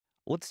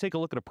Let's take a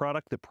look at a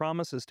product that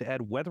promises to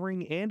add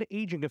weathering and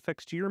aging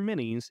effects to your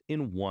minis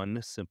in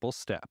one simple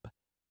step.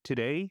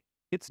 Today,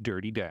 it's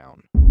Dirty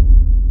Down.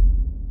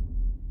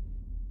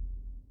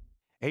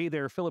 Hey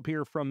there, Philip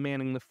here from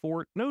Manning the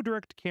Fort. No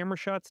direct camera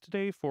shots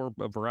today for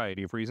a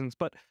variety of reasons,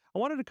 but I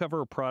wanted to cover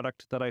a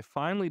product that I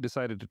finally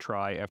decided to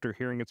try after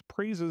hearing its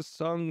praises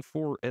sung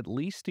for at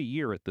least a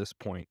year at this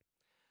point.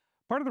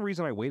 Part of the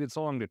reason I waited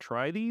so long to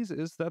try these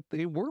is that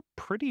they were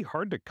pretty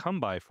hard to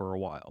come by for a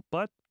while,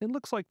 but it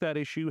looks like that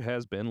issue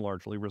has been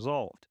largely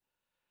resolved.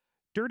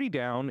 Dirty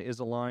Down is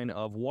a line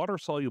of water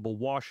soluble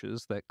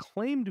washes that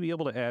claim to be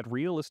able to add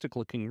realistic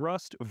looking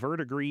rust,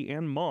 verdigris,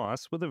 and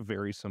moss with a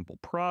very simple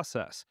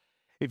process.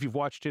 If you've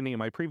watched any of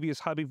my previous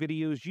hobby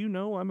videos, you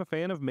know I'm a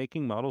fan of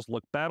making models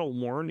look battle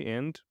worn,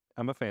 and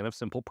I'm a fan of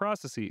simple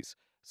processes,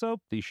 so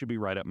these should be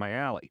right up my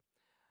alley.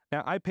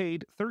 Now, I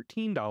paid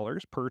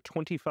 $13 per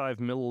 25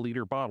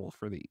 milliliter bottle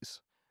for these.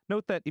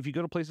 Note that if you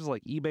go to places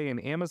like eBay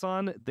and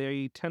Amazon,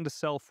 they tend to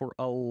sell for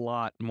a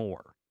lot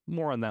more.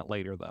 More on that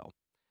later, though.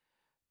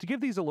 To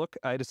give these a look,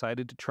 I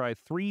decided to try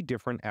three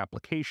different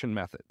application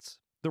methods.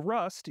 The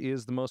Rust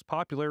is the most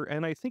popular,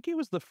 and I think it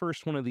was the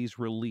first one of these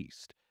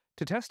released.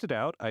 To test it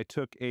out, I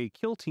took a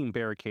Kill Team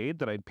barricade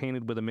that I'd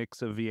painted with a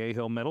mix of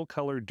Vallejo metal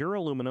color,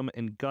 duraluminum,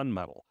 and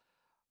gunmetal.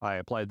 I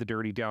applied the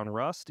Dirty Down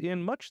Rust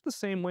in much the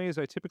same way as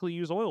I typically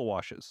use oil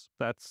washes.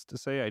 That's to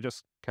say, I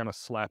just kind of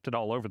slapped it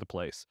all over the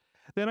place.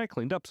 Then I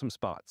cleaned up some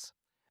spots.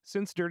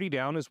 Since Dirty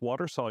Down is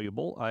water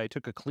soluble, I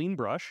took a clean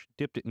brush,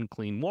 dipped it in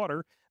clean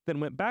water, then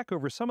went back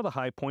over some of the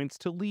high points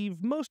to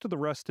leave most of the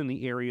rust in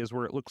the areas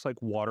where it looks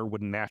like water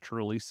would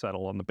naturally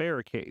settle on the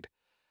barricade.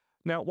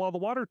 Now, while the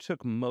water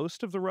took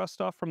most of the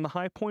rust off from the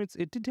high points,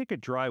 it did take a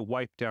dry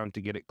wipe down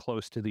to get it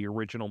close to the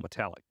original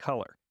metallic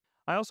color.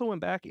 I also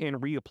went back and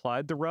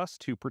reapplied the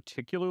rust to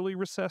particularly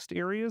recessed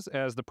areas,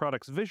 as the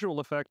product's visual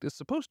effect is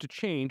supposed to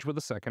change with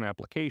a second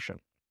application.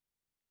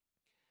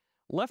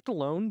 Left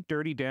alone,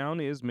 Dirty Down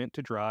is meant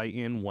to dry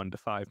in 1 to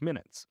 5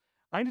 minutes.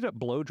 I ended up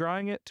blow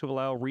drying it to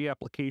allow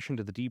reapplication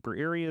to the deeper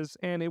areas,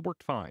 and it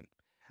worked fine.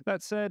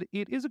 That said,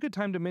 it is a good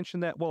time to mention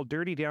that while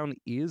Dirty Down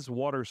is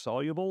water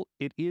soluble,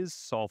 it is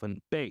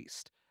solvent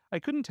based. I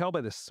couldn't tell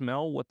by the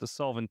smell what the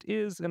solvent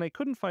is, and I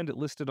couldn't find it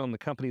listed on the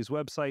company's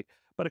website,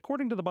 but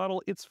according to the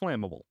bottle, it's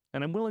flammable,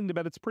 and I'm willing to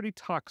bet it's pretty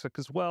toxic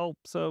as well,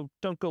 so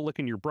don't go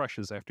licking your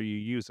brushes after you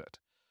use it.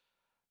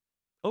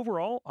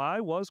 Overall,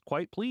 I was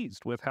quite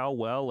pleased with how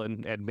well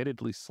an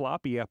admittedly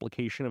sloppy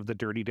application of the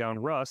Dirty Down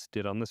Rust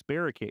did on this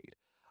barricade.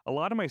 A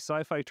lot of my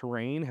sci-fi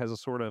terrain has a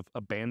sort of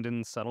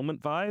abandoned settlement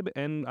vibe,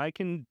 and I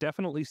can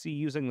definitely see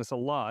using this a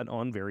lot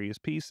on various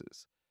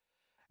pieces.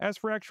 As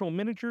for actual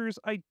miniatures,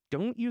 I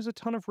don't use a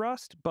ton of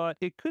Rust, but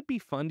it could be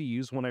fun to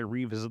use when I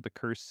revisit the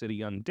Cursed City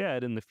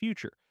Undead in the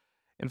future.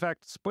 In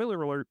fact,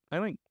 spoiler alert, I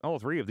think all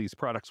three of these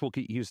products will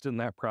get used in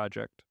that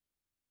project.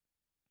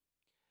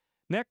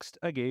 Next,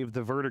 I gave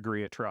the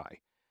verdigris a try.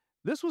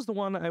 This was the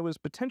one I was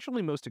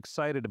potentially most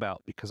excited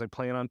about because I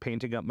plan on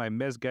painting up my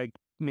Mezgite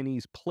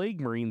Minis Plague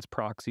Marines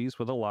proxies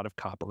with a lot of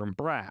copper and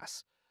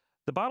brass.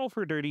 The bottle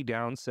for Dirty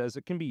Down says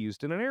it can be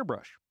used in an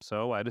airbrush,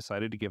 so I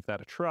decided to give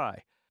that a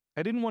try.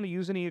 I didn't want to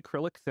use any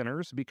acrylic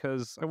thinners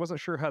because I wasn't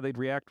sure how they'd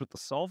react with the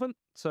solvent,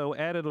 so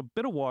added a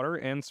bit of water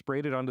and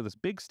sprayed it onto this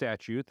big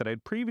statue that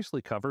I'd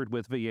previously covered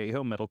with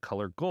Vallejo metal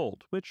color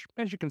gold, which,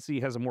 as you can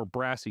see, has a more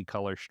brassy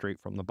color straight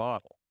from the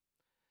bottle.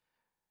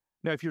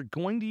 Now, if you're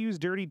going to use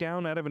Dirty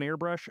Down out of an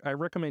airbrush, I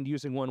recommend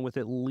using one with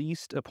at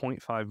least a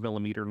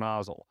 0.5mm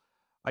nozzle.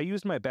 I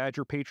used my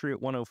Badger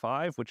Patriot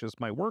 105, which is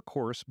my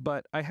workhorse,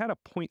 but I had a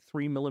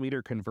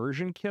 0.3mm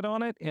conversion kit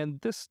on it,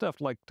 and this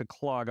stuff liked to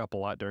clog up a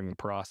lot during the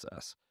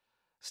process.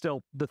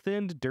 Still, the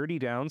thinned Dirty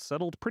Down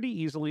settled pretty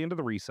easily into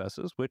the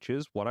recesses, which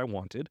is what I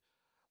wanted.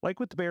 Like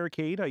with the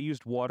barricade, I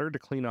used water to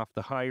clean off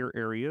the higher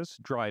areas,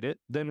 dried it,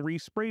 then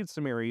resprayed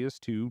some areas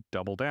to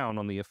double down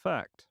on the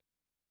effect.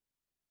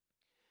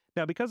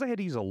 Now, because I had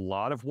to use a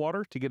lot of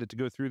water to get it to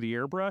go through the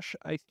airbrush,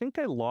 I think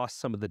I lost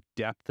some of the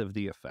depth of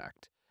the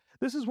effect.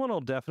 This is one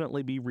I'll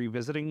definitely be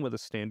revisiting with a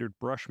standard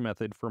brush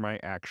method for my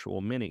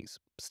actual minis.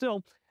 Still,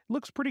 it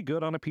looks pretty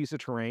good on a piece of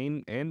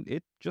terrain, and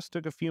it just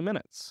took a few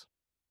minutes.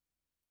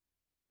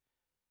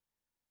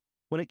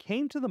 When it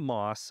came to the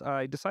moss,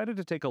 I decided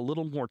to take a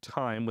little more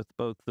time with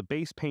both the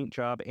base paint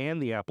job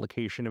and the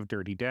application of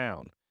Dirty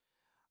Down.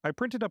 I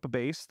printed up a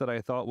base that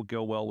I thought would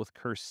go well with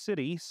Cursed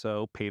City,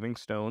 so paving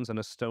stones and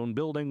a stone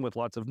building with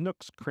lots of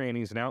nooks,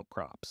 crannies, and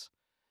outcrops.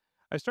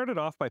 I started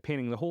off by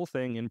painting the whole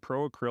thing in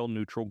Pro Acryl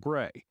Neutral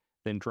Gray,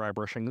 then dry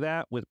brushing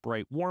that with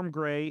bright warm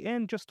gray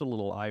and just a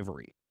little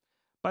ivory.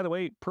 By the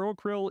way, Pro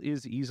Acryl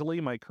is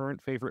easily my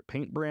current favorite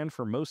paint brand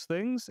for most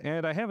things,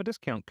 and I have a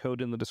discount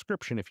code in the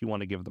description if you want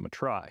to give them a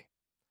try.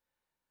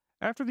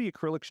 After the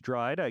acrylics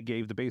dried, I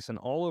gave the base an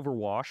all-over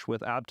wash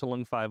with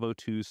Abtalung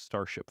 502's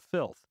Starship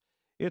Filth.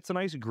 It's a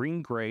nice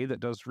green-gray that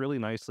does really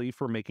nicely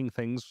for making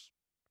things,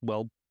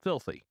 well,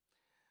 filthy.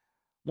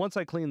 Once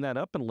I cleaned that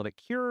up and let it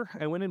cure,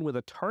 I went in with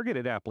a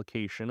targeted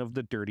application of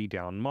the Dirty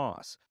Down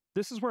Moss.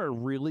 This is where I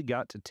really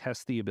got to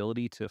test the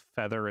ability to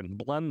feather and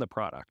blend the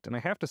product, and I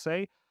have to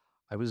say,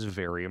 I was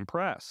very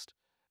impressed.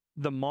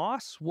 The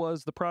Moss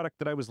was the product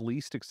that I was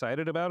least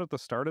excited about at the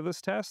start of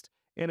this test,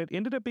 and it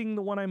ended up being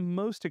the one I'm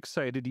most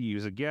excited to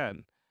use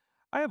again.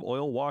 I have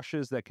oil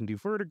washes that can do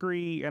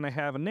verdigris, and I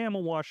have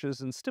enamel washes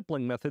and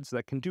stippling methods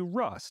that can do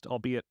rust,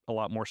 albeit a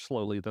lot more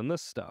slowly than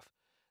this stuff.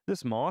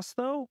 This Moss,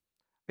 though,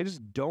 I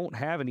just don't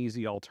have an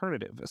easy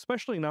alternative,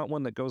 especially not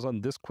one that goes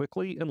on this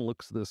quickly and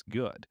looks this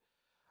good.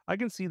 I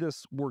can see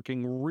this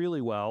working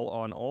really well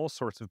on all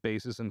sorts of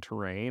bases and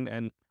terrain,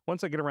 and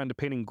once I get around to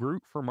painting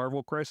Groot for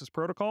Marvel Crisis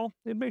Protocol,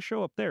 it may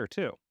show up there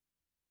too.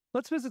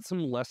 Let's visit some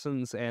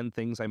lessons and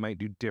things I might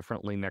do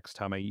differently next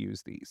time I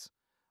use these.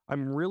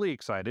 I'm really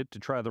excited to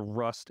try the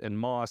rust and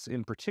moss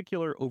in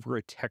particular over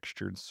a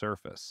textured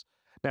surface.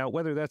 Now,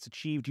 whether that's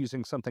achieved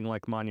using something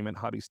like Monument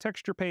Hobbies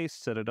texture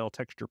paste, Citadel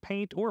texture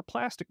paint, or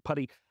plastic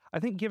putty, I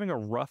think giving a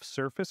rough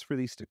surface for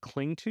these to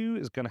cling to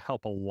is going to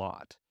help a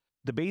lot.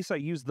 The base I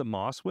used the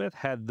moss with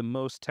had the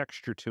most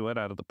texture to it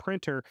out of the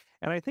printer,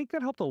 and I think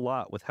that helped a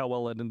lot with how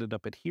well it ended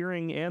up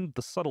adhering and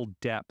the subtle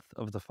depth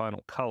of the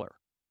final color.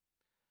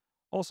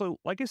 Also,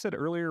 like I said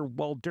earlier,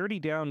 while Dirty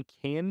Down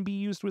can be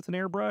used with an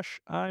airbrush,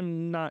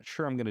 I'm not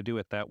sure I'm going to do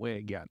it that way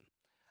again.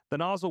 The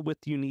nozzle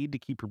width you need to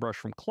keep your brush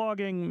from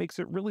clogging makes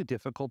it really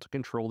difficult to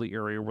control the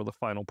area where the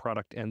final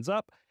product ends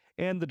up,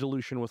 and the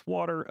dilution with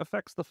water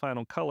affects the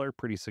final color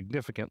pretty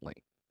significantly.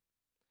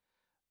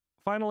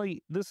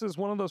 Finally, this is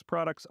one of those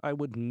products I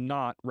would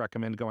not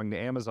recommend going to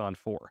Amazon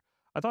for.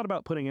 I thought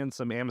about putting in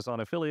some Amazon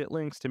affiliate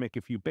links to make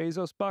a few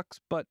Bezos bucks,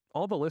 but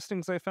all the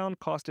listings I found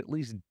cost at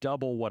least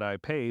double what I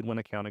paid when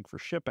accounting for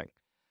shipping.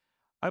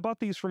 I bought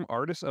these from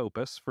Artis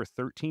Opus for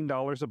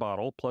 $13 a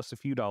bottle, plus a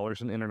few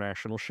dollars in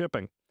international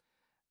shipping.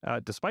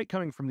 Despite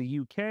coming from the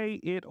UK,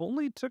 it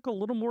only took a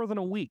little more than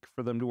a week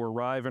for them to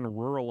arrive in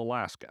rural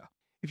Alaska.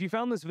 If you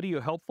found this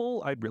video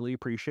helpful, I'd really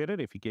appreciate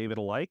it if you gave it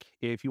a like.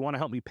 If you want to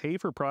help me pay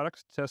for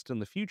products to test in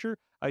the future,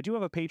 I do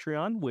have a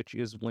Patreon, which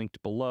is linked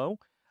below.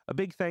 A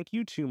big thank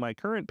you to my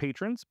current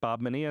patrons,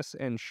 Bob Manias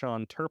and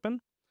Sean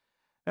Turpin.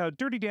 Now,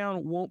 Dirty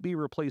Down won't be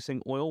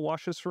replacing oil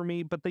washes for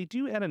me, but they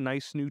do add a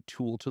nice new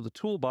tool to the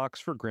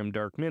toolbox for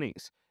Grimdark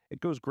Minis.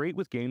 It goes great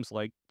with games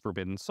like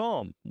Forbidden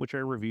Psalm, which I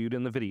reviewed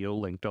in the video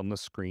linked on the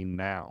screen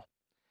now.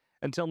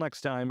 Until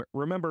next time,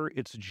 remember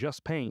it's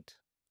just paint,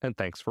 and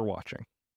thanks for watching.